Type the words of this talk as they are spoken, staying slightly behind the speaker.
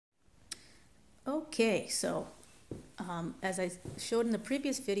Okay, so as I showed in the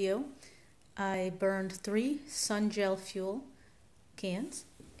previous video, I burned 3 sun gel fuel cans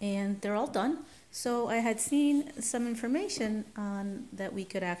and they're all done. So I had seen some information on that we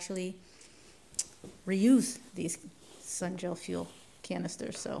could actually reuse these sun gel fuel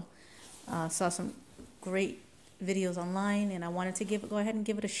canisters. So saw some great videos online and I wanted to go ahead and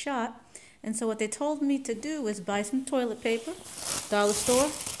give it a shot. And so what they told me to do is buy some toilet paper, dollar store,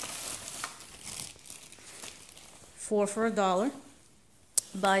 4 for $1.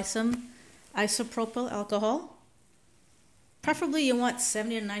 Buy some isopropyl alcohol. Preferably you want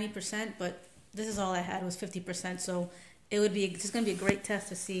 70 to 90%, but this is all I had was 50%. So it would be just going to be a great test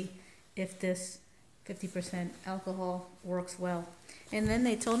to see if this 50% alcohol works well. And then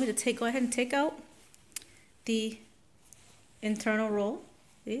they told me to go ahead and take out the internal roll,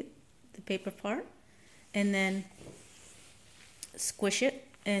 the paper part, and then squish it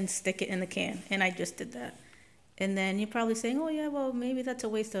and stick it in the can. And I just did that. And then you're probably saying, oh yeah, well maybe that's a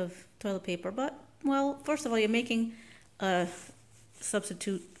waste of toilet paper. But, well, first of all, you're making a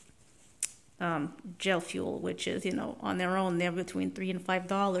substitute gel fuel, which is, on their own, they're between $3 and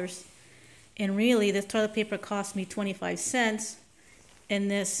 $5. And really, this toilet paper cost me 25 cents,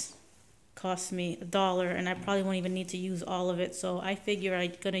 and this cost me $1, and I probably won't even need to use all of it. So I figure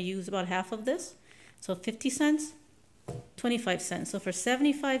I'm going to use about half of this. So 50 cents, 25 cents. So for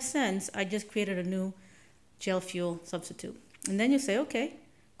 75 cents, I just created a new gel fuel substitute. And then you say, okay,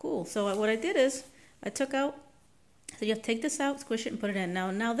 cool. So what I did is I took out, so you have to take this out, squish it, and put it in.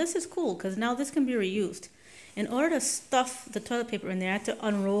 Now this is cool because now this can be reused. In order to stuff the toilet paper in there, I had to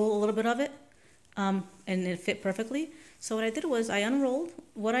unroll a little bit of it, and it fit perfectly. So what I did was I unrolled.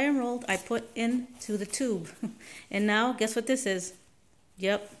 What I unrolled, I put into the tube. And now, guess what this is?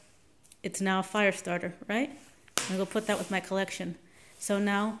 Yep, it's now a fire starter, right? I'm going to go put that with my collection. So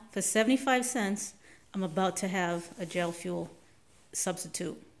now, for 75 cents, I'm about to have a gel fuel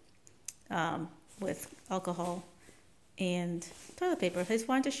substitute with alcohol and toilet paper. I just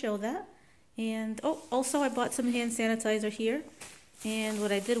wanted to show that. And also I bought some hand sanitizer here. And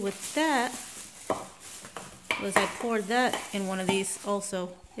what I did with that was I poured that in one of these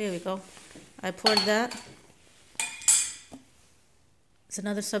also. Here we go. I poured that. It's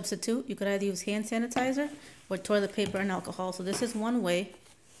another substitute. You could either use hand sanitizer or toilet paper and alcohol. So this is one way.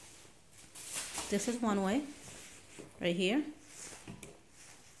 This is one way, right here.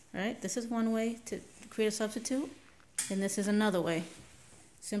 Right? This is one way to create a substitute. And this is another way,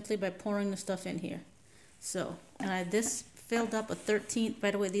 simply by pouring the stuff in here. So, and this filled up a 13,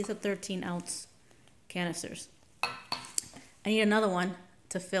 by the way, these are 13 ounce canisters. I need another one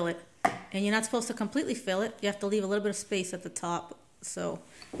to fill it. And you're not supposed to completely fill it. You have to leave a little bit of space at the top. So,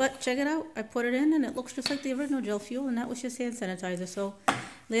 but check it out. I put it in and it looks just like the original gel fuel, and that was just hand sanitizer. So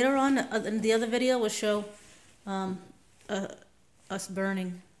later on, the other video will show us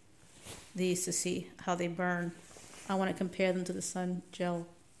burning these to see how they burn. I want to compare them to the sun gel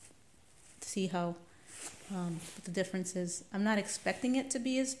to see how what the difference is. I'm not expecting it to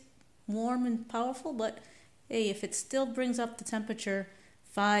be as warm and powerful, but hey, if it still brings up the temperature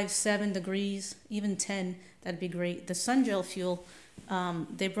 5, 7 degrees, even 10, that'd be great. The sun gel fuel,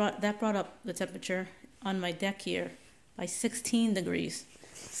 that brought up the temperature on my deck here by 16 degrees.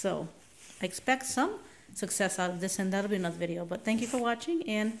 So I expect some success out of this, and that'll be another video. But thank you for watching,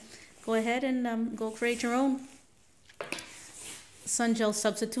 and go ahead and go create your own sun gel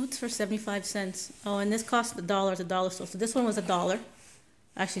substitutes for 75 cents. Oh, and this cost $1 at the dollar store. So this one was $1.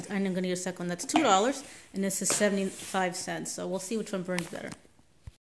 Actually, I'm going to need a second one. That's $2, and this is 75 cents. So we'll see which one burns better.